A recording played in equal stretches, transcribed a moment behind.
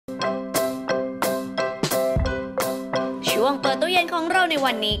ช่วงเปิดตู้เย็นของเราใน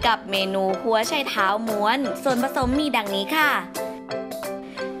วันนี้กับเมนูหัวไชเท้าม้วนส่วนผสมมีดังนี้ค่ะ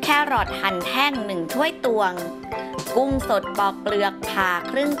แครอทหั่นแท่ง1ถ้วยตวงกุ้งสดปอกเปลือกผ่า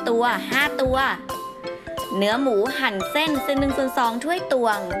ครึ่งตัว5ตัวเนื้อหมูหั่นเส้น1/2 ถ้วยตว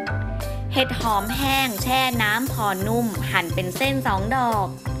งเห็ดหอมแห้งแช่น้ำพอนุ่มหั่นเป็นเส้น2ดอก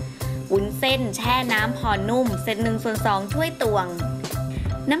วุ้นเส้นแช่น้ำพอนุ่มเส้น1/2 ถ้วยตวง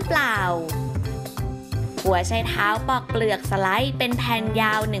น้ำเปล่าหัวไชเท้าปอกเปลือกสไลด์เป็นแผ่นย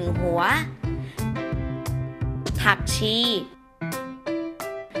าว1หัวผักชี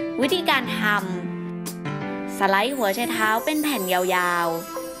วิธีการทำสไลด์หัวไชเท้าเป็นแผ่นยาว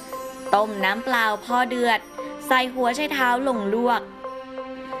ๆต้มน้ำเปล่าพอเดือดใส่หัวไชเท้าลงลวก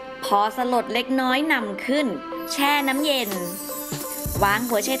พอสลดเล็กน้อยนำขึ้นแช่น้ำเย็นวาง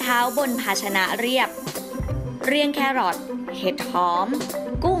หัวไชเท้าบนภาชนะเรียบเรียงแครอทเห็ดหอม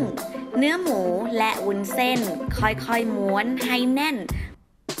กุ้งเนื้อหมูและวุ้นเส้นค่อยๆม้วนให้แน่น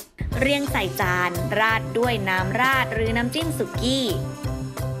เรียงใส่จานราดด้วยน้ำราดหรือน้ำจิ้มสุกี้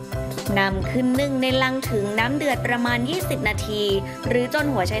นำขึ้นนึ่งในลังถึงน้ำเดือดประมาณ20นาทีหรือจน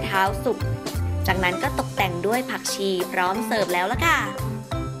หัวไชเท้าสุกจากนั้นก็ตกแต่งด้วยผักชีพร้อมเสิร์ฟแล้วล่ะค่ะ